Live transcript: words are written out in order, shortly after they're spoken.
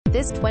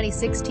This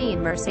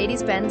 2016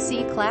 Mercedes-Benz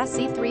C-Class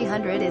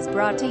C300 is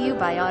brought to you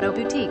by Auto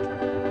Boutique.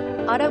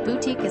 Auto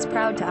Boutique is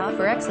proud to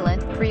offer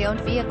excellent, pre-owned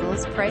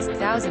vehicles priced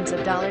thousands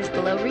of dollars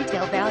below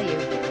retail value.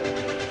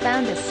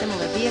 Found a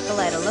similar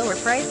vehicle at a lower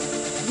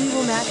price? We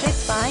will not think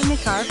buying a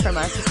car from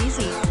us is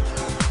easy.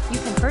 You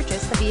can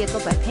purchase the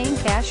vehicle by paying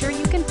cash, or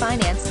you can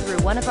finance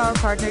through one of our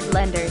partnered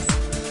lenders.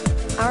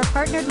 Our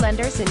partnered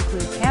lenders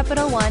include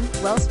Capital One,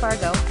 Wells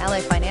Fargo, Ally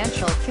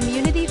Financial,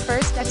 Community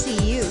First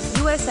FCU,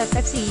 USF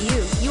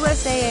FCU,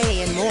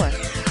 USAA, and more.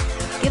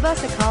 Give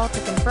us a call to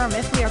confirm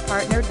if we are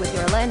partnered with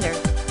your lender.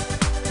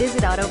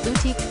 Visit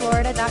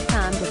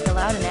AutoBoutiqueFlorida.com to fill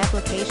out an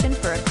application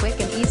for a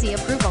quick and easy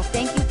approval.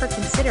 Thank you for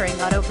considering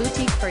Auto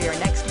Boutique for your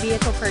next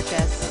vehicle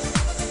purchase.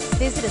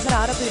 Visit us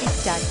at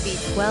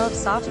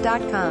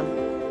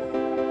autoboutique.v12soft.com.